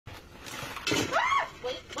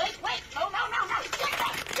Wait. No.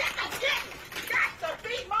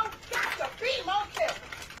 Got to be more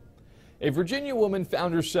careful. A Virginia woman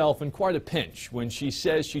found herself in quite a pinch when she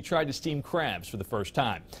says she tried to steam crabs for the first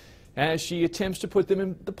time. As she attempts to put them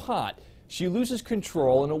in the pot, she loses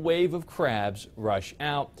control and a wave of crabs rush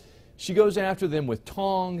out. She goes after them with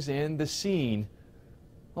tongs, and the scene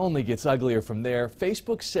only gets uglier from there.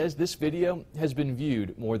 Facebook says this video has been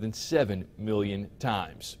viewed more than 7 million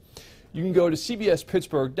times. You can go to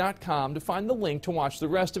cbspittsburgh.com to find the link to watch the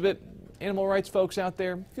rest of it. Animal rights folks out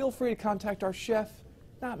there, feel free to contact our chef,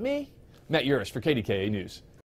 not me. Matt Yurus for KDKA News.